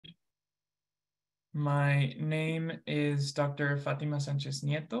My name is Dr. Fatima Sanchez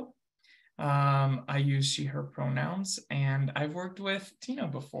Nieto. I use she, her pronouns, and I've worked with Tina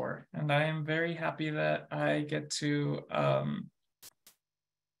before, and I am very happy that I get to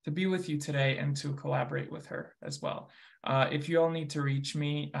be with you today and to collaborate with her as well. If you all need to reach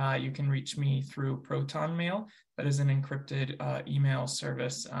me, you can reach me through Proton Mail. That is an encrypted email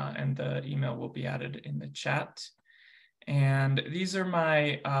service, and the email will be added in the chat. And these are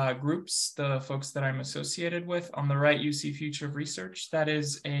my groups, the folks that I'm associated with. On the right, you see Future of Research. That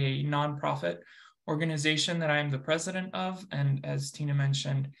is a nonprofit organization that I'm the president of. And as Tina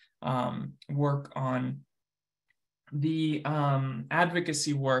mentioned, work on the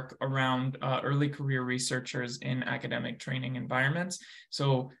advocacy work around early career researchers in academic training environments.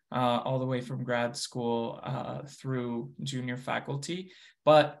 So all the way from grad school through junior faculty.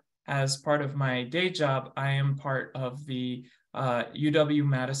 But as part of my day job, I am part of the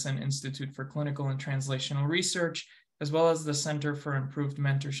UW-Madison Institute for Clinical and Translational Research, as well as the Center for Improved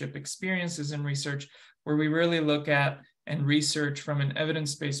Mentorship Experiences in Research, where we really look at and research from an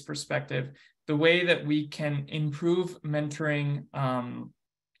evidence-based perspective the way that we can improve mentoring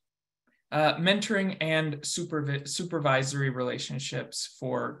and supervisory relationships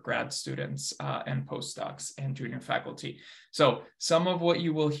for grad students and postdocs and junior faculty. So some of what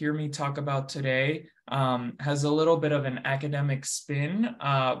you will hear me talk about today has a little bit of an academic spin,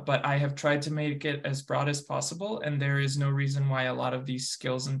 but I have tried to make it as broad as possible, and there is no reason why a lot of these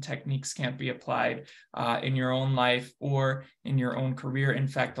skills and techniques can't be applied in your own life or in your own career. In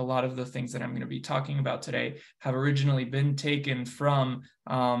fact, a lot of the things that I'm going to be talking about today have originally been taken from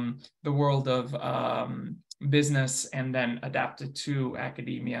the world of business and then adapted to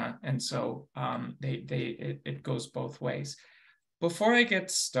academia. And so it goes both ways. Before I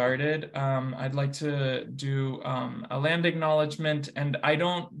get started, I'd like to do a land acknowledgement, and I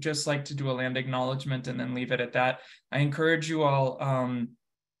don't just like to do a land acknowledgement and then leave it at that. I encourage you all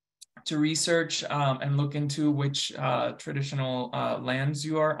to research and look into which traditional lands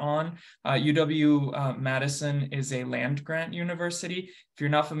you are on. UW-Madison is a land-grant university. If you're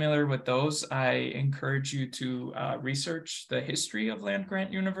not familiar with those, I encourage you to research the history of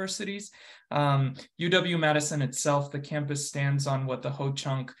land-grant universities. UW-Madison itself, the campus stands on what the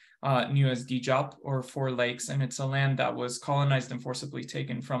Ho-Chunk knew as Dijop, or Four Lakes, and it's a land that was colonized and forcibly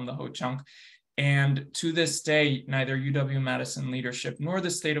taken from the Ho-Chunk. And to this day, neither UW-Madison leadership nor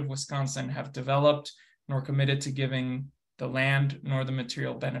the state of Wisconsin have developed nor committed to giving the land nor the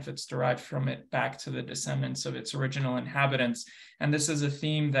material benefits derived from it back to the descendants of its original inhabitants. And this is a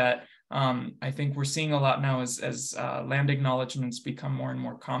theme that I think we're seeing a lot now as land acknowledgements become more and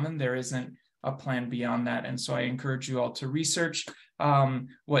more common. There isn't a plan beyond that. And so I encourage you all to research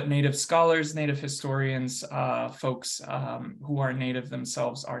what Native scholars, Native historians, folks who are Native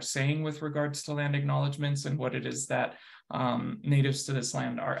themselves are saying with regards to land acknowledgements and what it is that Natives to this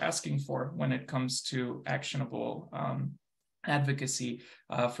land are asking for when it comes to actionable advocacy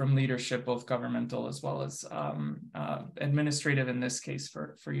from leadership, both governmental as well as administrative, in this case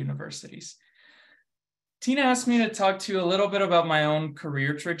for universities. Tina asked me to talk to you a little bit about my own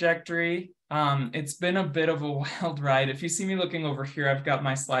career trajectory. It's been a bit of a wild ride. If you see me looking over here, I've got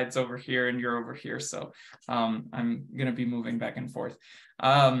my slides over here and you're over here. So I'm going to be moving back and forth.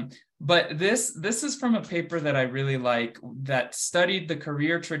 But this is from a paper that I really like that studied the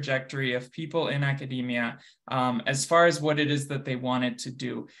career trajectory of people in academia as far as what it is that they wanted to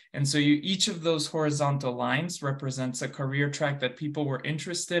do. And so each of those horizontal lines represents a career track that people were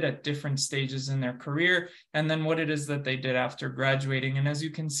interested at different stages in their career, and then what it is that they did after graduating. And as you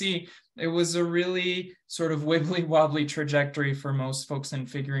can see, it was a really sort of wibbly wobbly trajectory for most folks in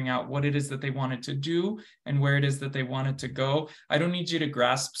figuring out what it is that they wanted to do and where it is that they wanted to go. I don't need you to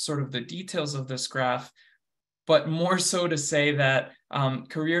grasp sort of the details of this graph, but more so to say that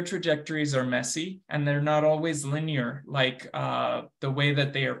career trajectories are messy and they're not always linear, like the way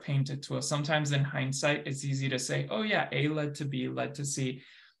that they are painted to us. Sometimes in hindsight, it's easy to say, oh yeah, A led to B, led to C.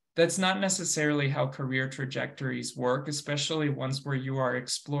 That's not necessarily how career trajectories work, especially ones where you are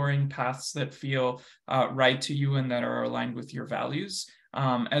exploring paths that feel right to you and that are aligned with your values,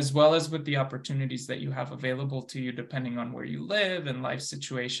 as well as with the opportunities that you have available to you depending on where you live and life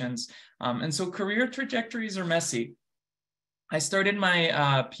situations. And so career trajectories are messy. I started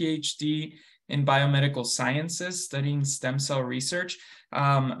my PhD in biomedical sciences, studying stem cell research.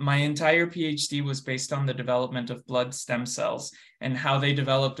 My entire PhD was based on the development of blood stem cells and how they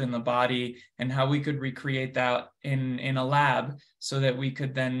developed in the body and how we could recreate that in a lab so that we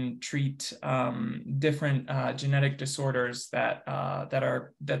could then treat different genetic disorders that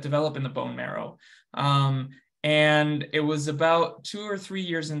develop in the bone marrow. And it was about 2 or 3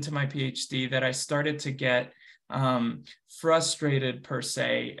 years into my PhD that I started to get frustrated, per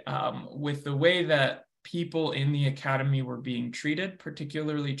se, with the way that people in the academy were being treated,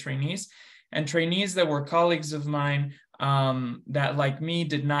 particularly trainees, and trainees that were colleagues of mine that, like me,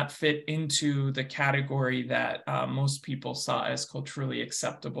 did not fit into the category that most people saw as culturally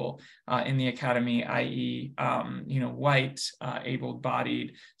acceptable in the academy, i.e., white,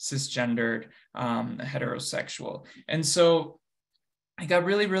 able-bodied, cisgendered, heterosexual. And so I got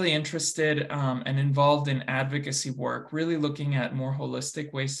really, really interested and involved in advocacy work, really looking at more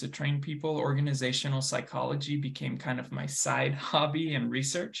holistic ways to train people. Organizational psychology became kind of my side hobby and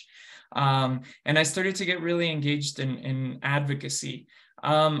research. And I started to get really engaged in advocacy.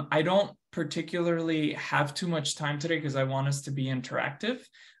 I don't particularly have too much time today because I want us to be interactive.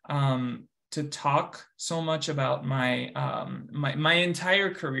 To talk so much about my my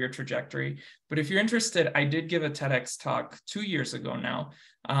entire career trajectory. But if you're interested, I did give a TEDx talk 2 years ago now,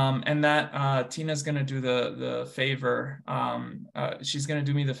 and that Tina's going to do the favor. She's going to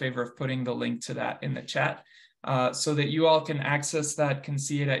do me the favor of putting the link to that in the chat, so that you all can access that, can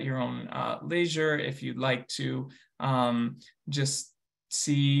see it at your own leisure. If you'd like to just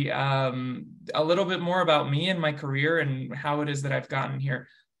see a little bit more about me and my career and how it is that I've gotten here.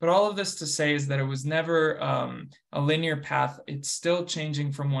 But all of this to say is that it was never a linear path. It's still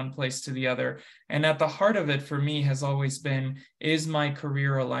changing from one place to the other. And at the heart of it for me has always been, is my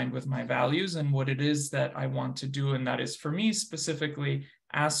career aligned with my values and what it is that I want to do? And that is, for me specifically,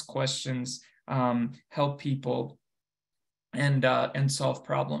 ask questions, help people, and solve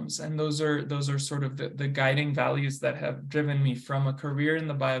problems. And those are sort of the guiding values that have driven me from a career in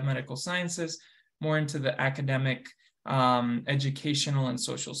the biomedical sciences more into the academic, educational and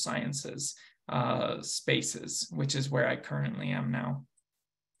social sciences spaces, which is where I currently am now.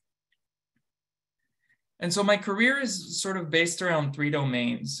 And so my career is sort of based around 3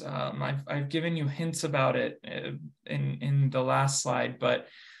 domains. I've given you hints about it in the last slide, but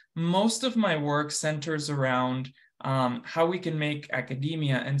most of my work centers around how we can make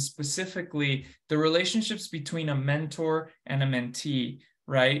academia, and specifically the relationships between a mentor and a mentee,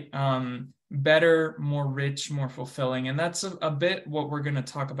 right? Better, more rich, more fulfilling. And that's a bit what we're going to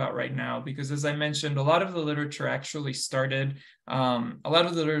talk about right now, because as I mentioned, a lot of the literature actually started, a lot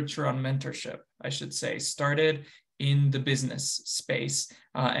of the literature on mentorship, I should say, started in the business space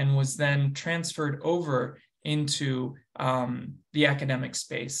and was then transferred over into the academic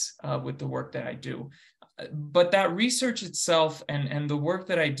space with the work that I do. But that research itself and the work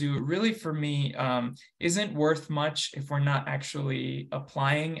that I do really, for me, isn't worth much if we're not actually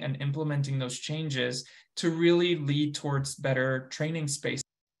applying and implementing those changes to really lead towards better training space.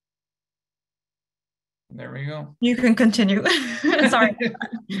 There we go. You can continue. Sorry.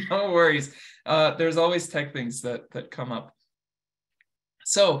 No worries. There's always tech things that come up.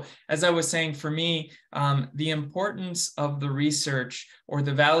 So, as I was saying, for me, the importance of the research, or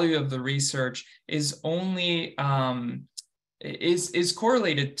the value of the research, is only is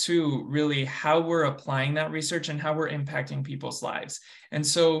correlated to really how we're applying that research and how we're impacting people's lives. And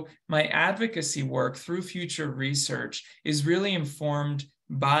so my advocacy work through future research is really informed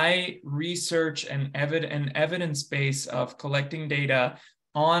by research and evidence base of collecting data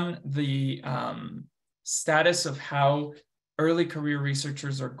on the status of how early career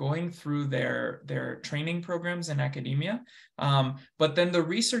researchers are going through their training programs in academia. But then the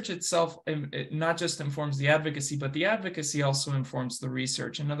research itself, it not just informs the advocacy, but the advocacy also informs the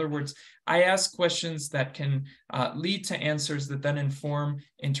research. In other words, I ask questions that can lead to answers that then inform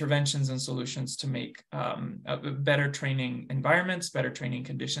interventions and solutions to make better training environments, better training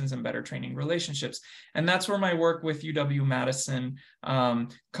conditions, and better training relationships. And that's where my work with UW-Madison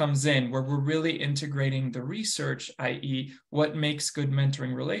comes in, where we're really integrating the research, i.e., what makes good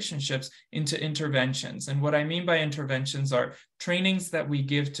mentoring relationships, into interventions. And what I mean by interventions are trainings that we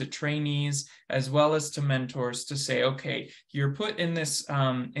give to trainees as well as to mentors to say, okay, you're put in this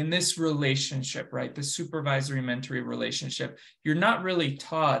relationship, right? The supervisory mentoring relationship. You're not really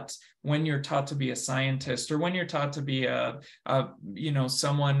taught, when you're taught to be a scientist, or when you're taught to be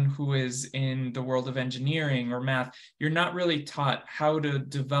someone who is in the world of engineering or math, you're not really taught how to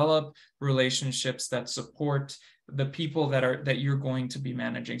develop relationships that support the people that you're going to be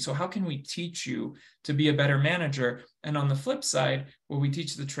managing. So how can we teach you to be a better manager? And on the flip side, what we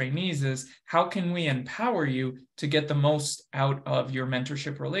teach the trainees is, how can we empower you to get the most out of your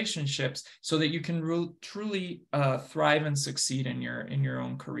mentorship relationships so that you can truly thrive and succeed in your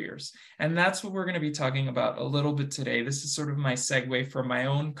own careers? And that's what we're going to be talking about a little bit today. This is sort of my segue from my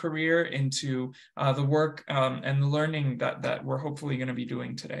own career into the work and the learning that we're hopefully going to be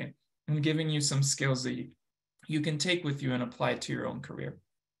doing today, and giving you some skills you can take with you and apply to your own career.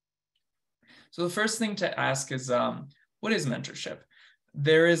 So the first thing to ask is, what is mentorship?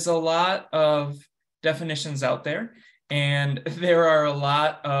 There is a lot of definitions out there, and there are a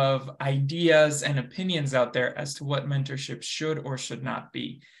lot of ideas and opinions out there as to what mentorship should or should not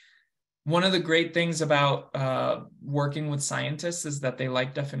be. One of the great things about working with scientists is that they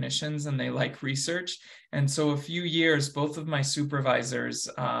like definitions and they like research. And so a few years, both of my supervisors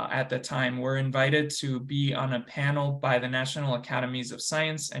at the time were invited to be on a panel by the National Academies of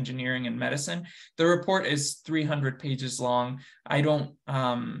Science, Engineering, and Medicine. The report is 300 pages long. We're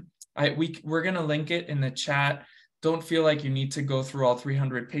going to link it in the chat. Don't feel like you need to go through all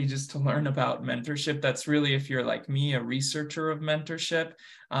 300 pages to learn about mentorship. That's really, if you're like me, a researcher of mentorship.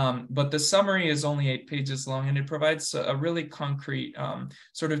 But the summary is only 8 pages long, and it provides a really concrete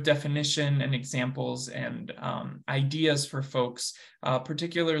sort of definition and examples and ideas for folks,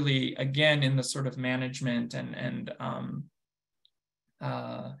 particularly, again, in the sort of management and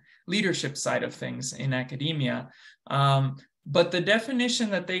leadership side of things in academia. But the definition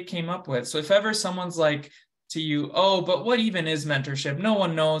that they came up with, so if ever someone's like, to you, oh, but what even is mentorship? No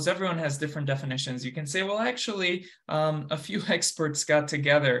one knows. Everyone has different definitions. You can say, well, actually, a few experts got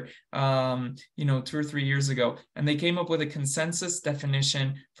together, 2 or 3 years ago, and they came up with a consensus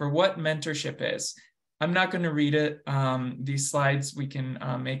definition for what mentorship is. I'm not going to read it. These slides we can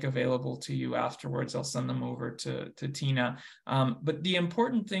make available to you afterwards. I'll send them over to Tina. But the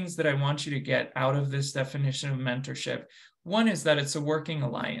important things that I want you to get out of this definition of mentorship, one is that it's a working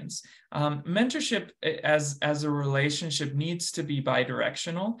alliance. Mentorship as a relationship needs to be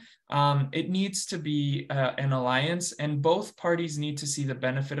bidirectional. It needs to be an alliance, and both parties need to see the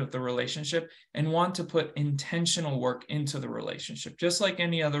benefit of the relationship and want to put intentional work into the relationship. Just like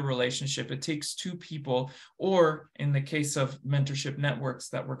any other relationship, it takes two people, or in the case of mentorship networks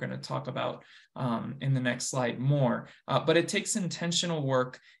that we're going to talk about in the next slide more, but it takes intentional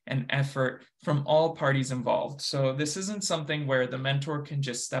work and effort from all parties involved. So this isn't something where the mentor can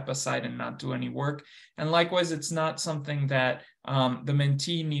just step aside and not do any work. And likewise, it's not something that the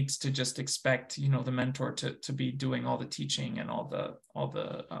mentee needs to just expect, the mentor to be doing all the teaching and all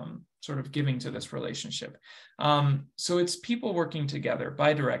the sort of giving to this relationship. So it's people working together,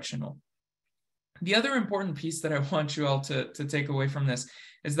 bidirectional. The other important piece that I want you all to take away from this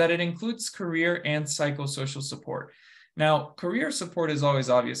is that it includes career and psychosocial support. Now, career support is always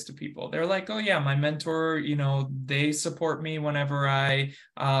obvious to people. They're like, oh yeah, my mentor, they support me whenever I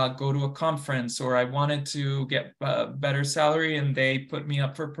go to a conference, or I wanted to get a better salary and they put me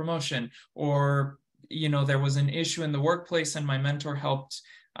up for promotion, or, there was an issue in the workplace and my mentor helped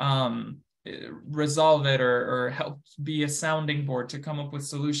resolve it or helped be a sounding board to come up with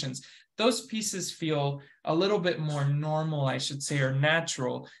solutions. Those pieces feel a little bit more normal, I should say, or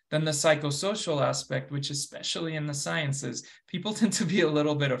natural than the psychosocial aspect, which especially in the sciences, people tend to be a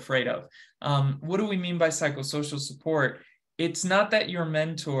little bit afraid of. What do we mean by psychosocial support? It's not that your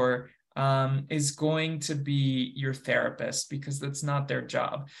mentor is going to be your therapist, because that's not their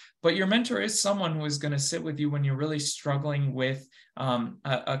job. But your mentor is someone who is going to sit with you when you're really struggling with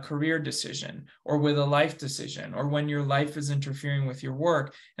a career decision or with a life decision, or when your life is interfering with your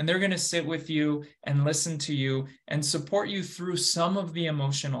work. And they're going to sit with you and listen to you and support you through some of the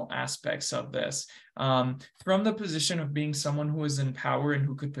emotional aspects of this, from the position of being someone who is in power and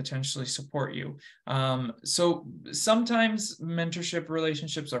who could potentially support you. So sometimes mentorship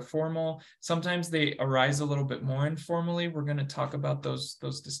relationships are formal. Sometimes they arise a little bit more informally. We're going to talk about those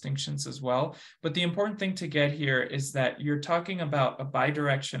distinctions as well. But the important thing to get here is that you're talking about a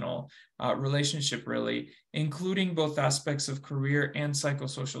bidirectional relationship, really, including both aspects of career and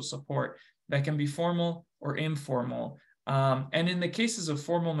psychosocial support that can be formal or informal. And in the cases of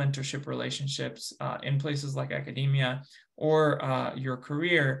formal mentorship relationships in places like academia or your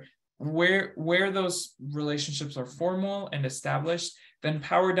career, where those relationships are formal and established, then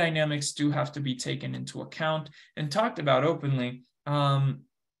power dynamics do have to be taken into account and talked about openly,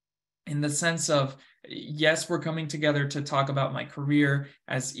 in the sense of, yes, we're coming together to talk about my career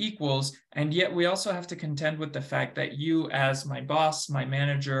as equals, and yet we also have to contend with the fact that you, as my boss, my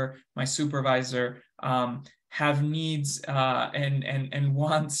manager, my supervisor, have needs and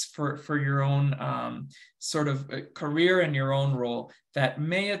wants for your own sort of career and your own role that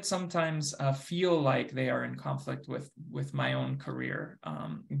may at sometimes feel like they are in conflict with my own career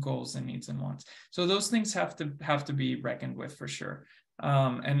goals and needs and wants. So those things have to be reckoned with for sure.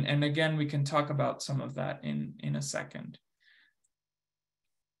 And again, we can talk about some of that in a second.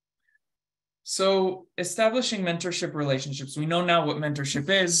 So establishing mentorship relationships, we know now what mentorship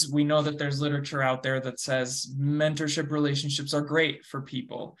is. We know that there's literature out there that says mentorship relationships are great for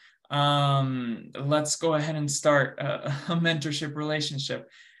people. Let's go ahead and start a mentorship relationship.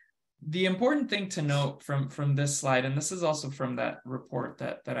 The important thing to note from this slide, and this is also from that report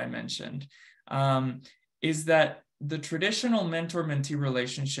that I mentioned, is that the traditional mentor-mentee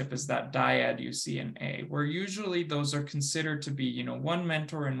relationship is that dyad you see in A, where usually those are considered to be, you know, one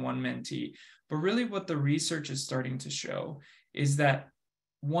mentor and one mentee. But really what the research is starting to show is that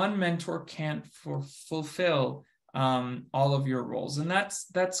one mentor can't fulfill all of your roles, and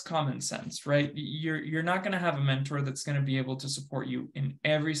that's common sense, right? You're not going to have a mentor that's going to be able to support you in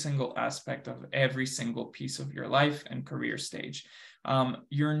every single aspect of every single piece of your life and career stage.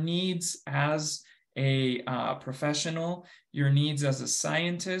 Your needs as a professional, your needs as a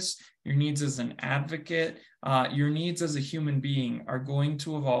scientist, your needs as an advocate, your needs as a human being are going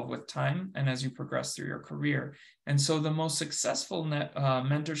to evolve with time and as you progress through your career. And so the most successful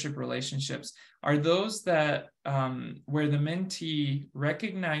mentorship relationships are those that where the mentee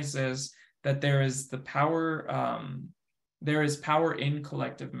recognizes that there is power in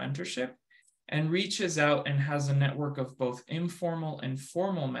collective mentorship, and reaches out and has a network of both informal and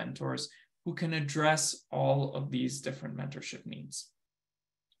formal mentors who can address all of these different mentorship needs.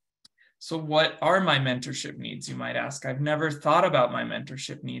 So what are my mentorship needs, you might ask? I've never thought about my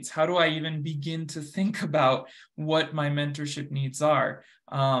mentorship needs. How do I even begin to think about what my mentorship needs are?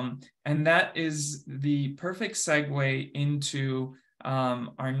 And that is the perfect segue into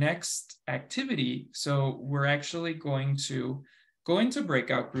our next activity. So we're actually going to go into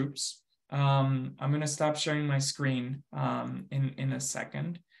breakout groups. I'm going to stop sharing my screen in a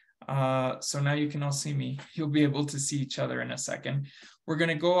second. So now you can all see me. You'll be able to see each other in a second. We're going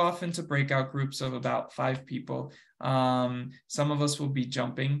to go off into breakout groups of about 5 people. Some of us will be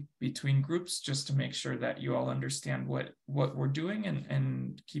jumping between groups just to make sure that you all understand what we're doing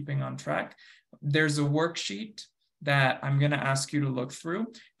and keeping on track. There's a worksheet that I'm going to ask you to look through.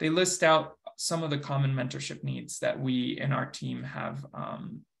 They list out some of the common mentorship needs that we in our team have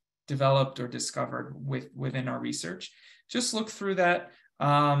developed or discovered within our research. Just look through that.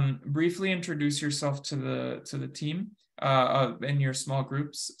 Briefly introduce yourself to the team in your small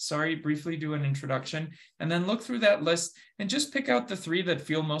groups. Briefly do an introduction, and then look through that list and just pick out the 3 that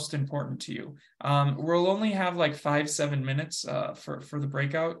feel most important to you. We'll only have like 5-7 minutes for the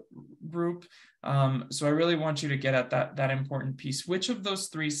breakout group. So I really want you to get at that important piece. Which of those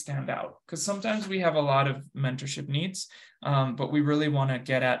 3 stand out? Because sometimes we have a lot of mentorship needs, but we really want to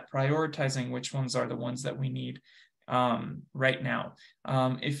get at prioritizing which ones are the ones that we need right now.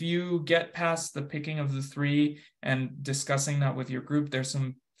 If you get past the picking of the 3 and discussing that with your group, there's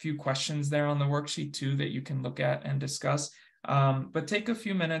some few questions there on the worksheet too that you can look at and discuss. But take a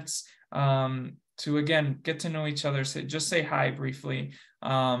few minutes to, again, get to know each other. Just say hi briefly,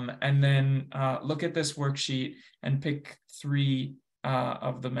 and then look at this worksheet and pick 3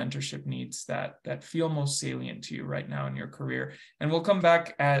 of the mentorship needs that feel most salient to you right now in your career. And we'll come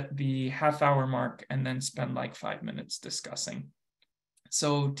back at the half-hour mark and then spend like 5 minutes discussing.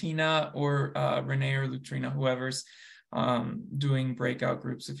 So Tina or Renee or Lutrina, whoever's doing breakout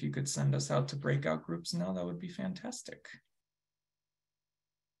groups, if you could send us out to breakout groups now, that would be fantastic.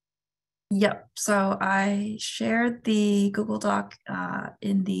 Yep. So I shared the Google Doc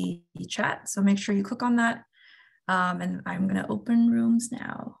in the chat. So make sure you click on that. And I'm going to open rooms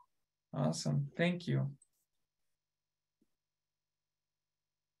now. Awesome. Thank you.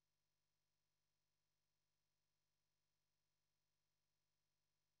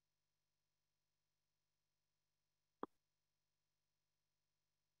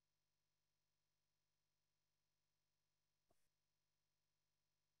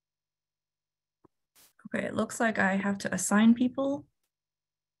 Okay, it looks like I have to assign people.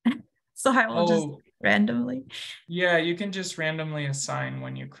 So I will just randomly. Yeah, you can just randomly assign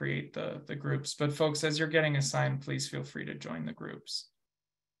when you create the groups. But folks, as you're getting assigned, please feel free to join the groups.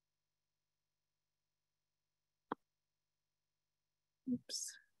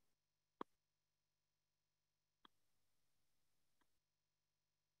 Oops.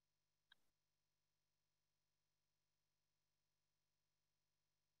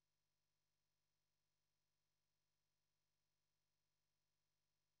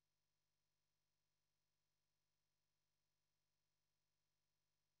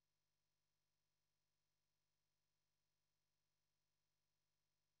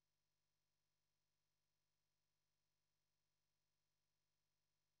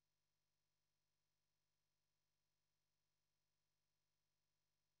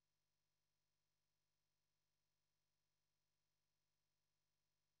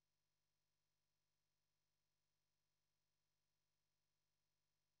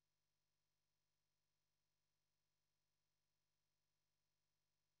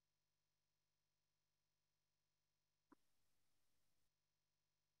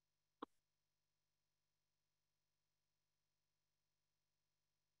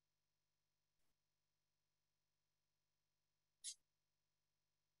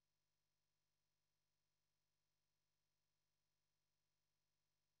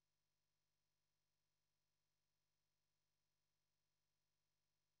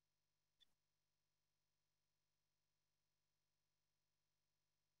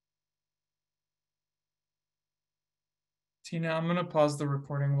 Tina, I'm going to pause the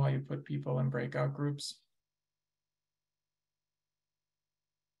recording while you put people in breakout groups.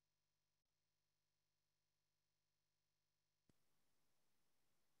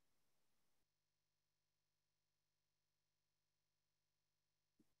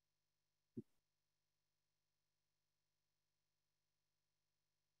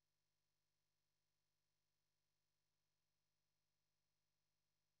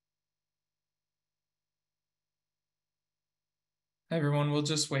 Everyone, we'll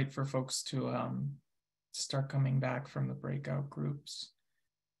just wait for folks to start coming back from the breakout groups.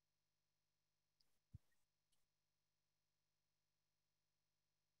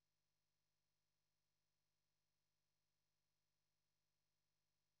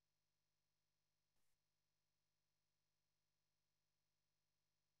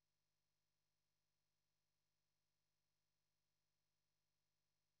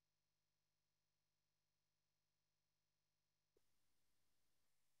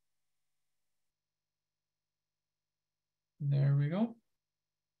 There we go.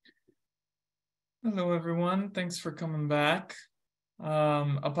 Hello, everyone. Thanks for coming back.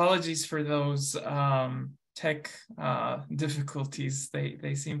 Apologies for those tech difficulties.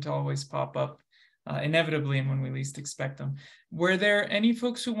 They seem to always pop up inevitably and when we least expect them. Were there any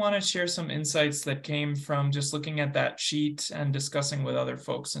folks who want to share some insights that came from just looking at that sheet and discussing with other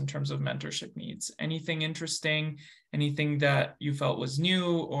folks in terms of mentorship needs? Anything interesting, anything that you felt was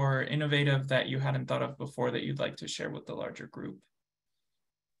new or innovative that you hadn't thought of before that you'd like to share with the larger group?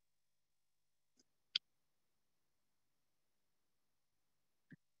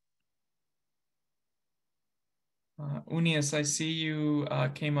 Unius, I see you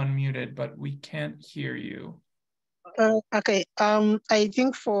came unmuted, but we can't hear you. Okay. I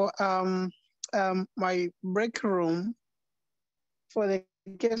think for my break room, for the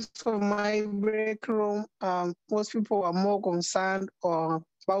case of my break room, most people are more concerned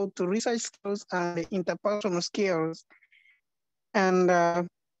about the research skills and the interpersonal skills, and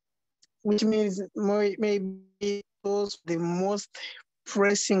which means maybe those the most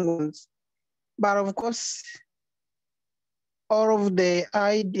pressing ones. But of course, all of the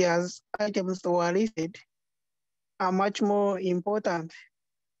items that were listed are much more important.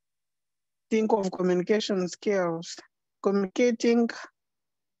 Think of communication skills. Communicating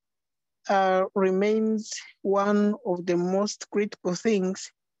remains one of the most critical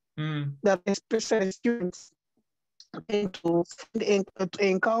things that especially students tend to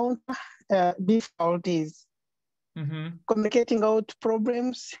encounter difficulties. Communicating out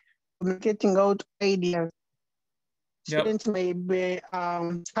problems, communicating out ideas. Yep. Students may be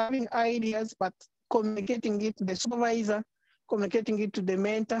having ideas, but communicating it to the supervisor, communicating it to the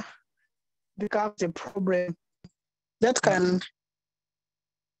mentor becomes a problem. That can.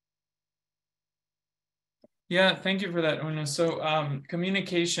 Yeah, thank you for that, Una. So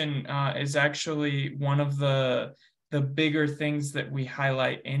communication is actually one of the bigger things that we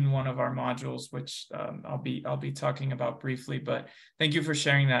highlight in one of our modules, which I'll be talking about briefly. But thank you for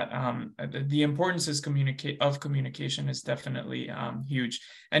sharing that. The importance of communication is definitely huge.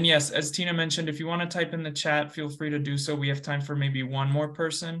 And yes, as Tina mentioned, if you want to type in the chat, feel free to do so. We have time for maybe one more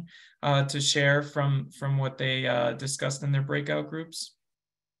person to share from what they discussed in their breakout groups.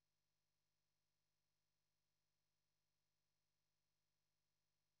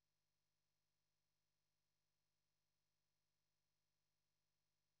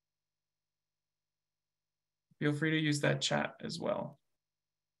 Feel free to use that chat as well.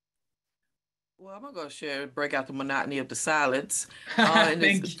 Well, I'm going to share, break out the monotony of the silence.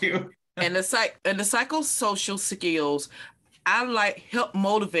 Thank you. and the psychosocial skills, help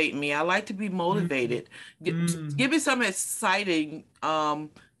motivate me. I like to be motivated. Give me something exciting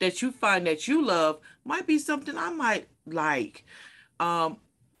that you find that you love. Might be something I might like.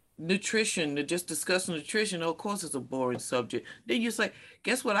 Nutrition, to just discuss nutrition, of course, it's a boring subject. Then you say,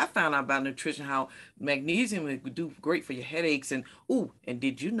 guess what I found out about nutrition? How magnesium would do great for your headaches. And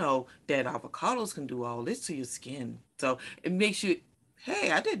did you know that avocados can do all this to your skin? So it makes you, hey,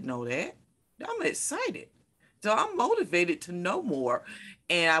 I didn't know that. I'm excited. So I'm motivated to know more.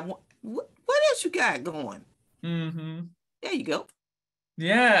 And what else you got going? There you go.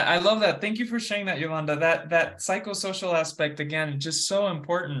 Yeah, I love that. Thank you for sharing that, Yolanda. That psychosocial aspect, again, just so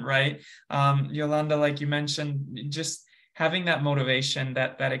important, right? Yolanda, like you mentioned, just having that motivation,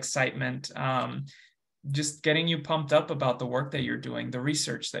 that excitement, just getting you pumped up about the work that you're doing, the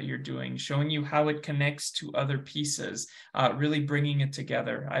research that you're doing, showing you how it connects to other pieces, really bringing it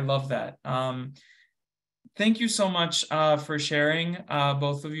together. I love that. Thank you so much for sharing,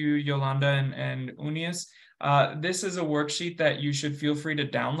 both of you, Yolanda and Unius. This is a worksheet that you should feel free to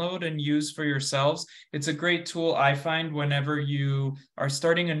download and use for yourselves. It's a great tool, I find, whenever you are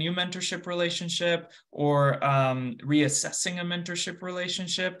starting a new mentorship relationship or reassessing a mentorship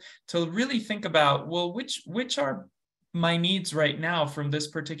relationship, to really think about, well, which are my needs right now from this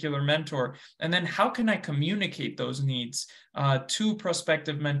particular mentor, and then how can I communicate those needs to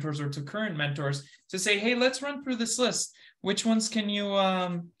prospective mentors or to current mentors to say, hey, let's run through this list. Which ones can you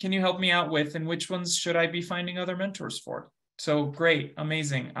help me out with, and which ones should I be finding other mentors for? So great,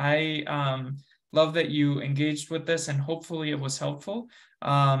 amazing. I love that you engaged with this, and hopefully it was helpful.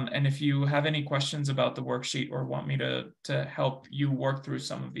 And if you have any questions about the worksheet or want me to help you work through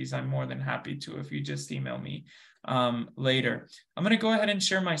some of these, I'm more than happy to, if you just email me later. I'm going to go ahead and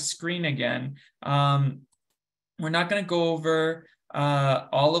share my screen again. We're not going to go over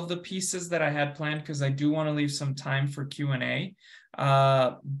all of the pieces that I had planned because I do want to leave some time for Q&A.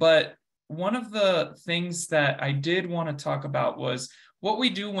 But one of the things that I did want to talk about was what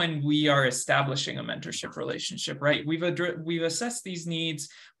we do when we are establishing a mentorship relationship, right? We've assessed these needs.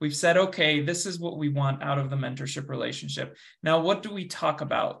 We've said, okay, this is what we want out of the mentorship relationship. Now, what do we talk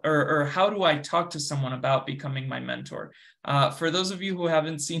about, or how do I talk to someone about becoming my mentor? For those of you who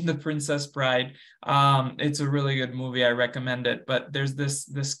haven't seen The Princess Bride, it's a really good movie. I recommend it. But there's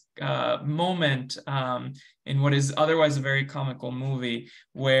this moment in what is otherwise a very comical movie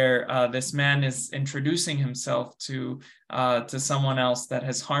where this man is introducing himself to someone else that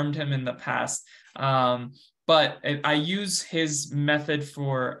has harmed him in the past. But I use his method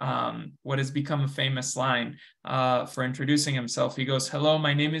for what has become a famous line for introducing himself. He goes, "Hello,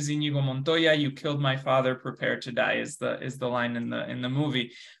 my name is Inigo Montoya. You killed my father. Prepare to die." Is the line in the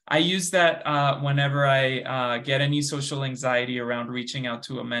movie. I use that whenever I get any social anxiety around reaching out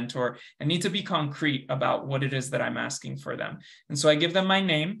to a mentor and need to be concrete about what it is that I'm asking for them. And so I give them my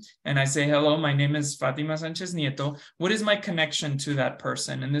name and I say, "Hello, my name is Fatima Sanchez Nieto. What is my connection to that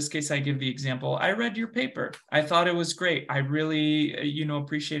person?" In this case, I give the example, "I read your paper. I thought it was great. I really,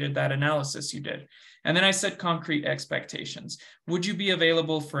 appreciated that analysis you did." And then I set concrete expectations. Would you be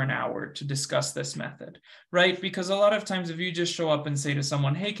available for an hour to discuss this method, right? Because a lot of times if you just show up and say to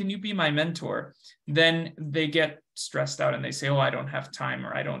someone, "Hey, can you be my mentor?" then they get stressed out and they say, "Oh, I don't have time,"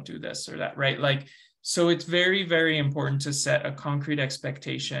 or "I don't do this or that," right? So it's very, very important to set a concrete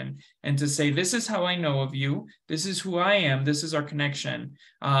expectation and to say, this is how I know of you. This is who I am. This is our connection.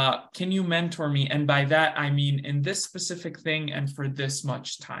 Can you mentor me? And by that, I mean in this specific thing and for this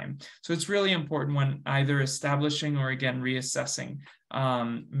much time. So it's really important when either establishing or, again, reassessing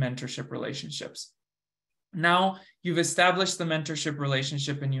mentorship relationships. Now you've established the mentorship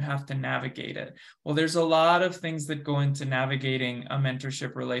relationship and you have to navigate it. Well, there's a lot of things that go into navigating a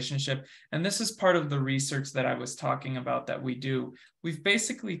mentorship relationship. And this is part of the research that I was talking about that we do. We've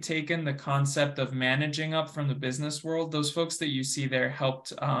basically taken the concept of managing up from the business world. Those folks that you see there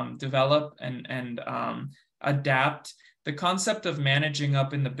helped develop and adapt the concept of managing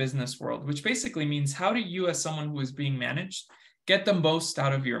up in the business world, which basically means how do you, as someone who is being managed, get the most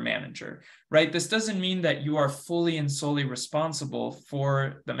out of your manager, right? This doesn't mean that you are fully and solely responsible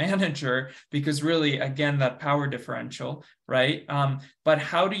for the manager, because really, again, that power differential, right? But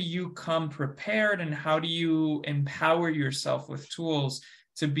how do you come prepared and how do you empower yourself with tools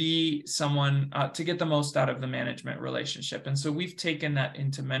to be someone, to get the most out of the management relationship? And so we've taken that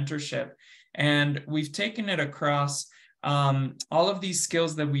into mentorship and we've taken it across all of these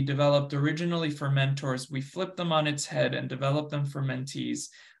skills that we developed originally for mentors. We flipped them on its head and developed them for mentees.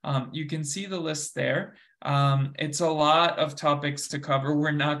 You can see the list there. It's a lot of topics to cover.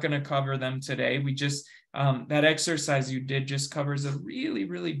 We're not going to cover them today. We just, that exercise you did just covers a really,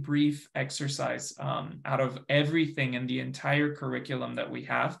 really brief exercise out of everything in the entire curriculum that we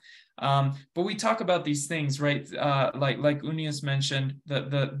have. But we talk about these things, right? Like Unius mentioned,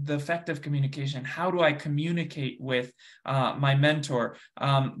 the effective communication. How do I communicate with my mentor?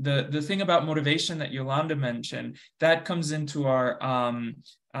 The thing about motivation that Yolanda mentioned, that comes into our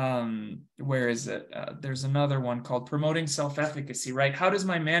where is it? There's another one called promoting self-efficacy, right? How does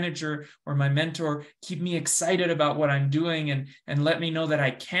my manager or my mentor keep me excited about what I'm doing and let me know that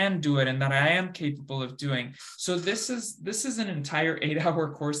I can do it and that I am capable of doing? So this is an entire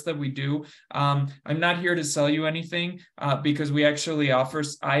 8-hour course that we do. I'm not here to sell you anything because we actually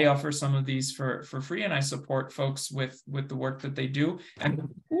I offer some of these for free, and I support folks with the work that they do. And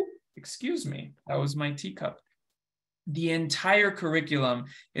excuse me, that was my teacup. The entire curriculum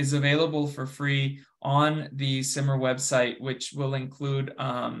is available for free on the SIMR website, which will include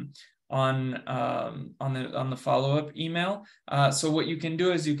on the follow-up email. So what you can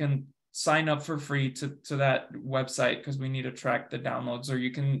do is you can sign up for free to that website because we need to track the downloads, or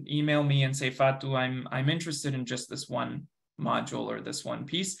you can email me and say, Fatu, I'm interested in just this one module or this one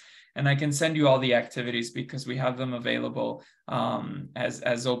piece, and I can send you all the activities because we have them available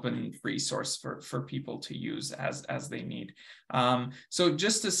as open resource for people to use as they need. So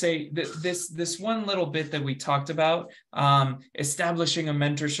just to say that this one little bit that we talked about, establishing a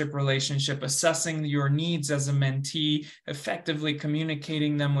mentorship relationship, assessing your needs as a mentee, effectively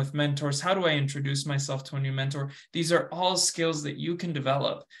communicating them with mentors. How do I introduce myself to a new mentor? These are all skills that you can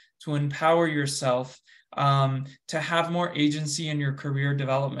develop to empower yourself to have more agency in your career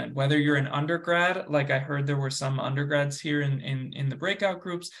development, whether you're an undergrad, like I heard there were some undergrads here in the breakout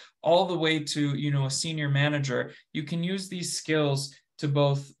groups, all the way to, you know, a senior manager. You can use these skills to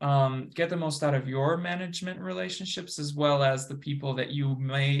both get the most out of your management relationships as well as the people that you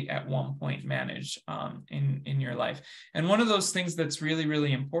may at one point manage in your life. And one of those things that's really,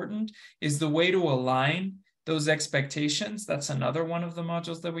 really important is the way to align those expectations. That's another one of the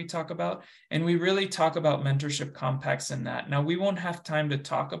modules that we talk about. And we really talk about mentorship compacts in that. Now, we won't have time to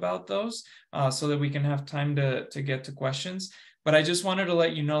talk about those so that we can have time to get to questions. But I just wanted to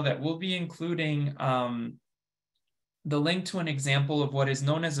let you know that we'll be including the link to an example of what is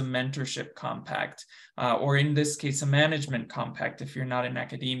known as a mentorship compact, or in this case, a management compact, if you're not in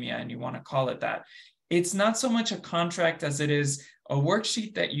academia and you want to call it that. It's not so much a contract as it is a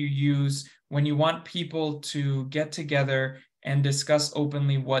worksheet that you use when you want people to get together and discuss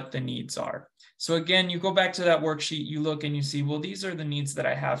openly what the needs are. So again, you go back to that worksheet, you look and you see, well, these are the needs that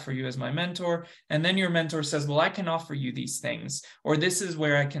I have for you as my mentor. And then your mentor says, well, I can offer you these things, or this is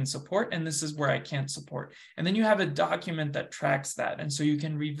where I can support and this is where I can't support. And then you have a document that tracks that. And so you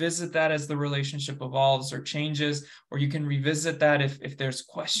can revisit that as the relationship evolves or changes, or you can revisit that if there's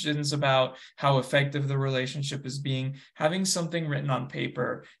questions about how effective the relationship is being. Having something written on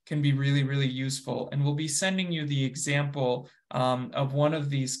paper can be really, really useful. And we'll be sending you the example of one of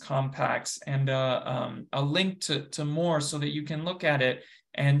these compacts and a link to more so that you can look at it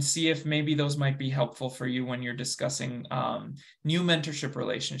and see if maybe those might be helpful for you when you're discussing new mentorship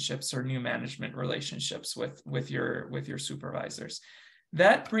relationships or new management relationships with your supervisors.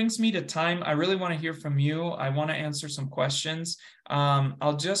 That brings me to time. I really want to hear from you. I want to answer some questions.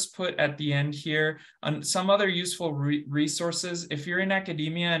 I'll just put at the end here on some other useful resources. If you're in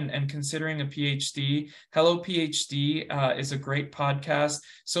academia and considering a PhD, Hello PhD is a great podcast.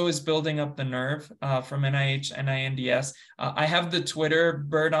 So is Building Up the Nerve from NIH, NINDS. I have the Twitter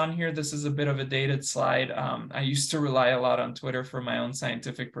bird on here. This is a bit of a dated slide. I used to rely a lot on Twitter for my own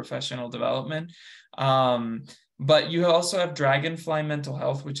scientific professional development. But you also have Dragonfly Mental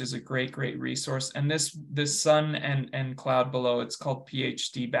Health, which is a great, great resource. And this sun and cloud below, it's called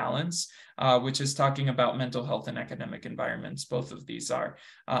PhD Balance, which is talking about mental health in academic environments. Both of these are.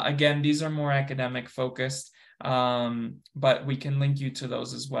 Again, these are more academic focused, but we can link you to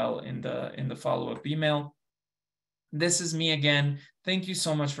those as well in the follow-up email. This is me again. Thank you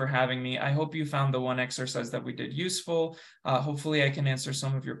so much for having me. I hope you found the one exercise that we did useful. Hopefully I can answer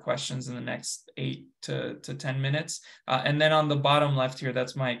some of your questions in the next 8 to 10 minutes. And then on the bottom left here,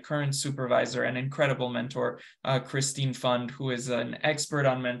 that's my current supervisor and incredible mentor, Christine Fund, who is an expert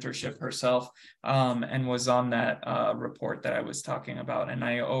on mentorship herself and was on that report that I was talking about. And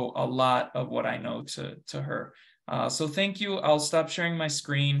I owe a lot of what I know to her. So thank you. I'll stop sharing my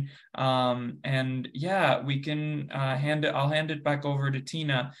screen. And yeah, we can I'll hand it back over to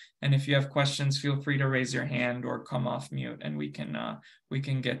Tina. And if you have questions, feel free to raise your hand or come off mute and we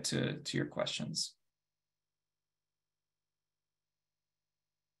can get to your questions.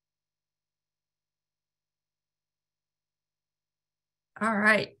 All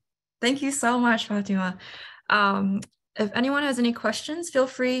right. Thank you so much, Fatima. If anyone has any questions, feel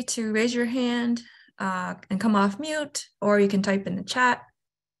free to raise your hand and come off mute, or you can type in the chat.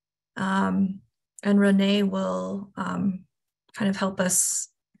 And Renee will kind of help us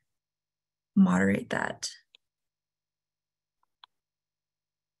moderate that.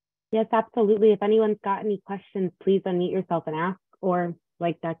 Yes, absolutely. If anyone's got any questions, please unmute yourself and ask, or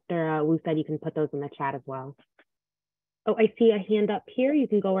like Dr. Wu said, you can put those in the chat as well. Oh, I see a hand up here. You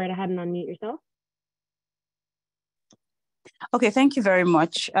can go right ahead and unmute yourself. Okay, thank you very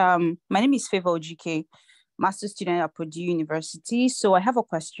much. My name is Favor Ojike, master student at Purdue University. So I have a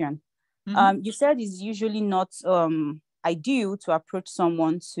question. Mm-hmm. You said it's usually not ideal to approach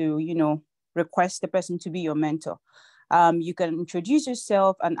someone to, request the person to be your mentor. You can introduce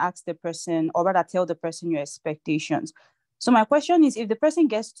yourself and ask the person, or rather tell the person your expectations. So my question is, if the person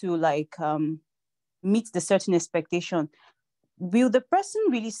gets to meet the certain expectation, will the person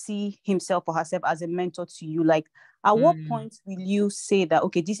really see himself or herself as a mentor to you? Like, at what point will you say that,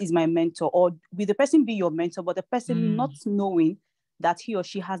 okay, this is my mentor? Or will the person be your mentor, but the person not knowing that he or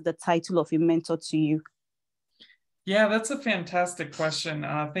she has the title of a mentor to you? Yeah, that's a fantastic question.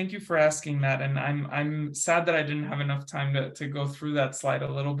 Thank you for asking that. And I'm sad that I didn't have enough time to go through that slide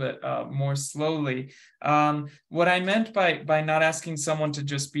a little bit more slowly. What I meant by not asking someone to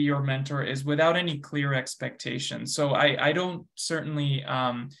just be your mentor is without any clear expectations. So I don't certainly,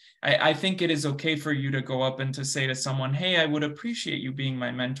 I think it is okay for you to go up and to say to someone, hey, I would appreciate you being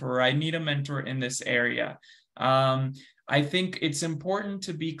my mentor, or I need a mentor in this area. I think it's important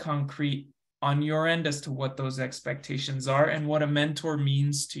to be concrete on your end as to what those expectations are and what a mentor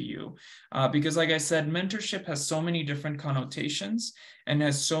means to you. Because like I said, mentorship has so many different connotations and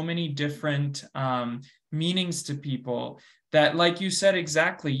has so many different meanings to people that, like you said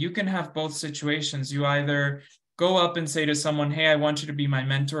exactly, you can have both situations. You either go up and say to someone, hey, I want you to be my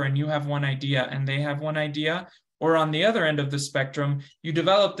mentor, and you have one idea and they have one idea. Or on the other end of the spectrum, you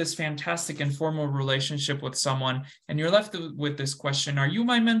develop this fantastic informal relationship with someone and you're left with this question, are you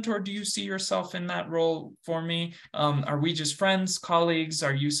my mentor? Do you see yourself in that role for me? Are we just friends, colleagues?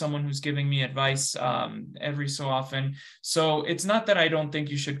 Are you someone who's giving me advice every so often? So it's not that I don't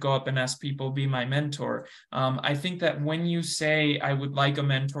think you should go up and ask people, be my mentor. I think that when you say, I would like a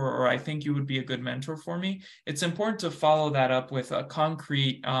mentor, or I think you would be a good mentor for me, it's important to follow that up with a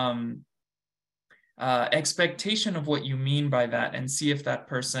concrete expectation of what you mean by that, and see if that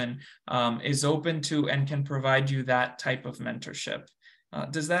person is open to and can provide you that type of mentorship.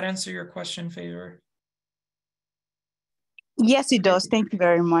 Does that answer your question, Favor? Yes, it does. Thank you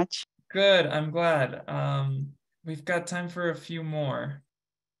very much. Good. I'm glad. We've got time for a few more.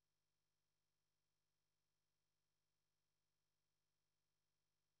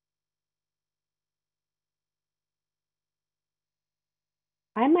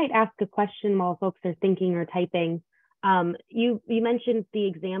 I might ask a question while folks are thinking or typing. You mentioned the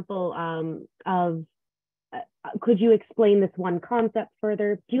example of could you explain this one concept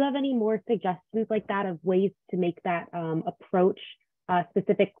further? Do you have any more suggestions like that of ways to make that approach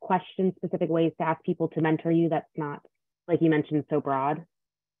specific questions, specific ways to ask people to mentor you that's not, like you mentioned, so broad?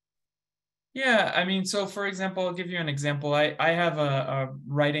 Yeah, I mean, so for example, I'll give you an example. I have a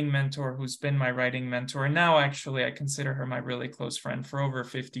writing mentor who's been my writing mentor, and now actually I consider her my really close friend for over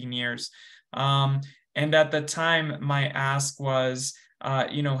 15 years. And at the time, my ask was,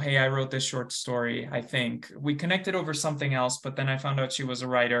 hey, I wrote this short story, I think. We connected over something else, but then I found out she was a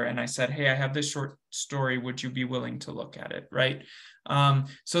writer, and I said, hey, I have this short story. Would you be willing to look at it, right?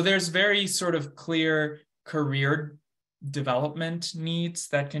 So there's very sort of clear career development needs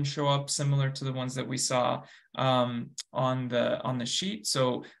that can show up similar to the ones that we saw on the sheet.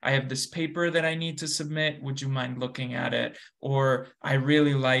 So I have this paper that I need to submit. Would you mind looking at it? Or I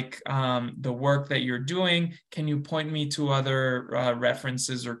really like the work that you're doing. Can you point me to other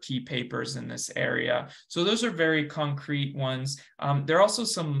references or key papers in this area? So those are very concrete ones. There are also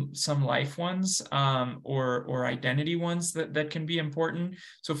some life ones or identity ones that can be important.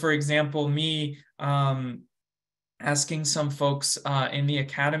 So for example, me asking some folks in the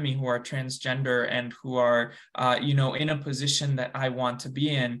academy who are transgender and who are, in a position that I want to be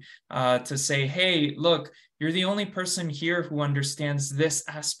in, to say, hey, look, you're the only person here who understands this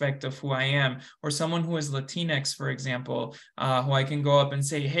aspect of who I am, or someone who is Latinx, for example, who I can go up and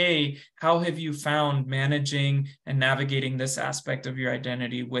say, hey, how have you found managing and navigating this aspect of your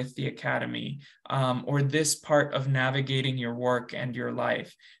identity with the academy, or this part of navigating your work and your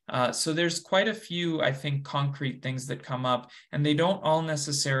life? So there's quite a few, I think, concrete things that come up, and they don't all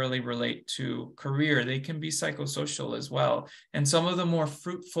necessarily relate to career. They can be psychosocial as well. And some of the more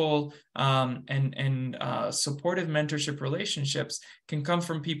fruitful and supportive mentorship relationships can come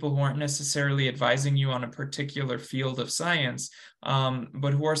from people who aren't necessarily advising you on a particular field of science,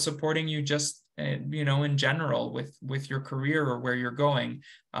 but who are supporting you just in general with your career or where you're going.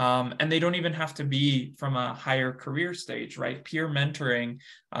 And they don't even have to be from a higher career stage, right? Peer mentoring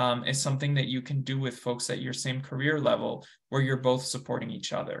is something that you can do with folks at your same career level, where you're both supporting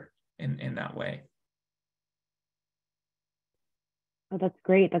each other in that way. Oh, that's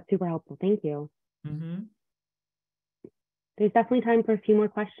great. That's super helpful. Thank you. Mm-hmm. There's definitely time for a few more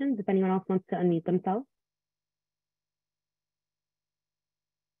questions if anyone else wants to unmute themselves.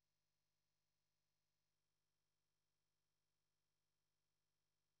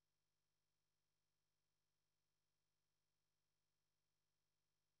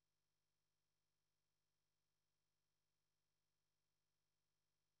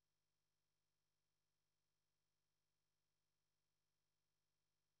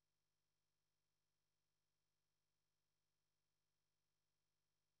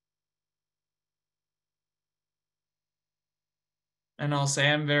 And I'll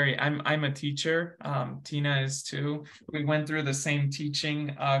say I'm a teacher. Tina is too. We went through the same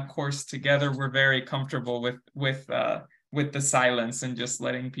teaching course together. We're very comfortable with the silence and just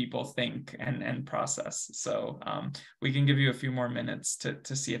letting people think and process. So we can give you a few more minutes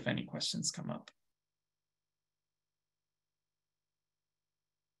to see if any questions come up.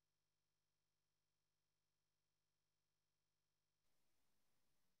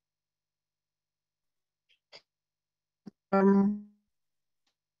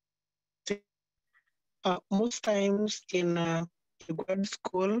 Most times in grad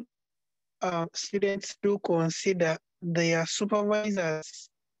school, students do consider their supervisors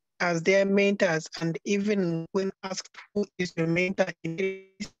as their mentors, and even when asked who is your mentor, they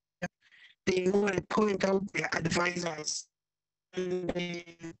normally point out their advisors. And the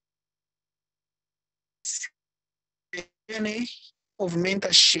journey of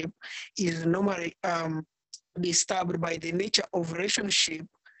mentorship is normally disturbed by the nature of relationship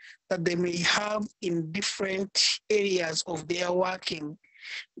that they may have in different areas of their working.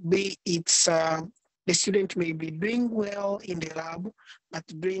 Be it the student may be doing well in the lab, but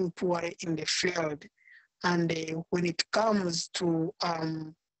doing poorly in the field. And when it comes to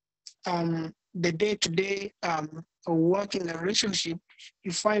the day-to-day working relationship,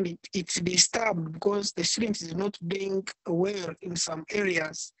 you find it's disturbed because the student is not doing well in some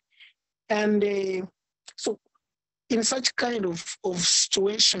areas. And so in such kind of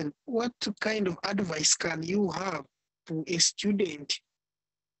situation, what kind of advice can you have to a student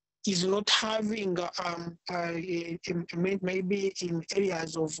is not having maybe in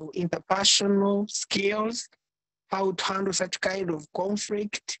areas of interpersonal skills, how to handle such kind of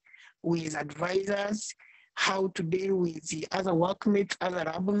conflict with advisors, how to deal with the other workmates, other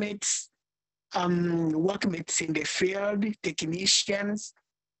lab mates, workmates in the field, technicians.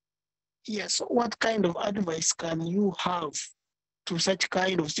 Yes, what kind of advice can you have to such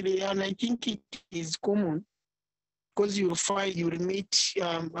kind of student? And I think it is common because you'll meet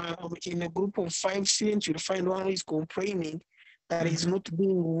in a group of 5 students, you'll find one who is complaining that is not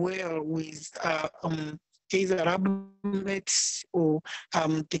doing well with either lab mates or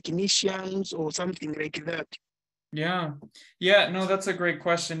technicians or something like that. Yeah, no, that's a great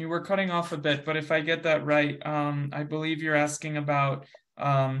question. You were cutting off a bit, but if I get that right, I believe you're asking about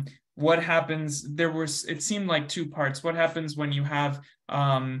what happens. It seemed like 2 parts. What happens when you have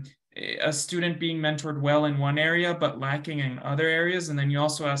a student being mentored well in one area, but lacking in other areas? And then you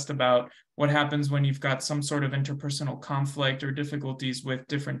also asked about what happens when you've got some sort of interpersonal conflict or difficulties with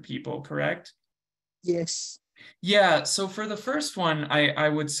different people, correct? Yes. Yeah, so for the first one, I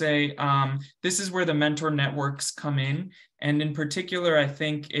would say this is where the mentor networks come in. And in particular, I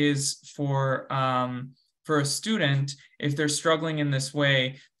think is for a student, if they're struggling in this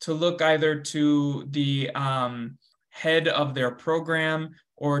way, to look either to the head of their program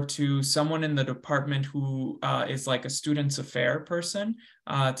or to someone in the department who is like a student's affair person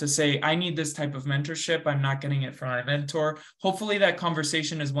to say, I need this type of mentorship. I'm not getting it from my mentor. Hopefully that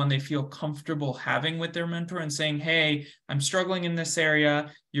conversation is one they feel comfortable having with their mentor and saying, hey, I'm struggling in this area.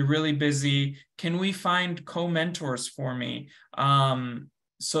 You're really busy. Can we find co-mentors for me?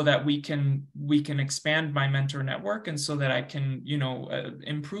 So that we can expand my mentor network and so that I can,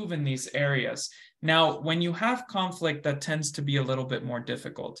 improve in these areas. Now, when you have conflict, that tends to be a little bit more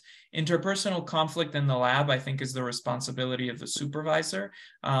difficult. Interpersonal conflict in the lab, I think, is the responsibility of the supervisor.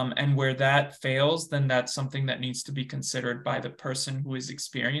 And where that fails, then that's something that needs to be considered by the person who is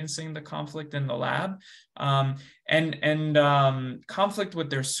experiencing the conflict in the lab. Conflict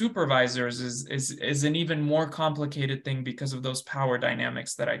with their supervisors is an even more complicated thing because of those power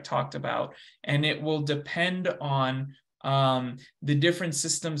dynamics that I talked about. And it will depend on the different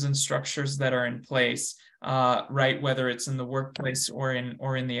systems and structures that are in place, right? Whether it's in the workplace or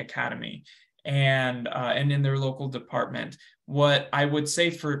in the academy and in their local department. What I would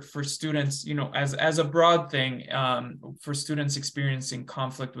say for students, as a broad thing, for students experiencing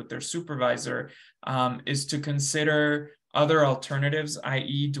conflict with their supervisor, is to consider other alternatives,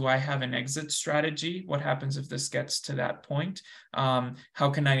 i.e., do I have an exit strategy? What happens if this gets to that point? How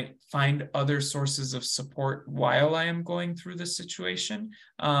can I find other sources of support while I am going through this situation?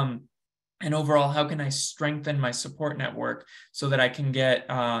 And overall, how can I strengthen my support network so that I can get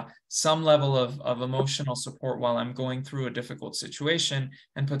some level of emotional support while I'm going through a difficult situation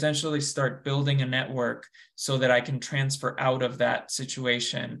and potentially start building a network so that I can transfer out of that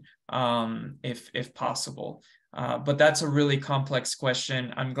situation if possible. But that's a really complex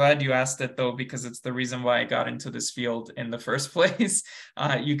question. I'm glad you asked it, though, because it's the reason why I got into this field in the first place.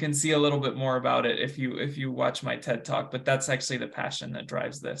 You can see a little bit more about it if you watch my TED Talk, but that's actually the passion that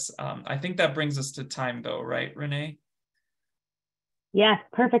drives this. I think that brings us to time, though, right, Renee? Yes,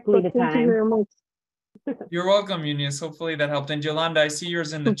 perfectly the Thank you time. very much. You're welcome, Eunice. Hopefully that helped. And Yolanda, I see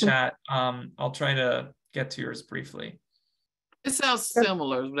yours in the chat. I'll try to get to yours briefly. It sounds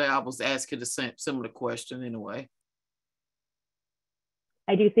similar, but I was asking the same similar question anyway.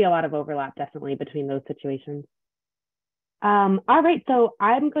 I do see a lot of overlap definitely between those situations. All right, so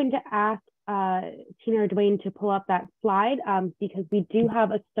I'm going to ask Tina or Dwayne to pull up that slide because we do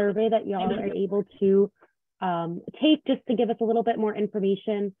have a survey that y'all are able to take just to give us a little bit more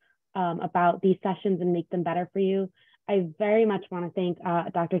information about these sessions and make them better for you. I very much want to thank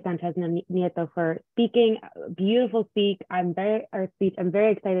Dr. Sanchez Nieto for speaking. Beautiful speech. I'm very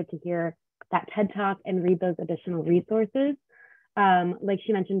excited to hear that TED Talk and read those additional resources. Like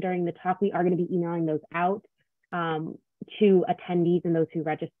she mentioned during the talk, we are going to be emailing those out to attendees and those who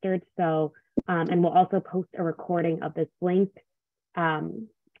registered. So, and we'll also post a recording of this link, and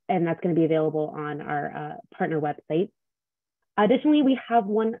that's going to be available on our partner website. Additionally, we have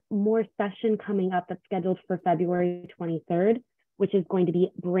one more session coming up that's scheduled for February 23rd, which is going to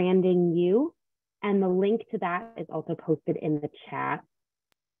be Branding You. And the link to that is also posted in the chat.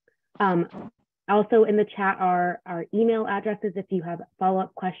 Also in the chat are our email addresses if you have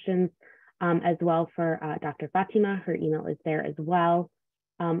follow-up questions, as well for Dr. Fatima. Her email is there as well.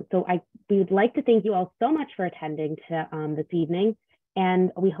 So we would like to thank you all so much for attending to this evening.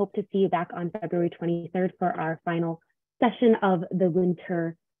 And we hope to see you back on February 23rd for our final session of the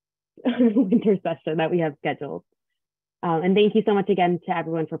winter session that we have scheduled. And thank you so much again to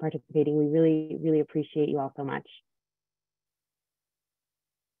everyone for participating. We really, really appreciate you all so much.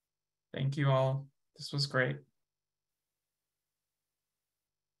 Thank you all. This was great.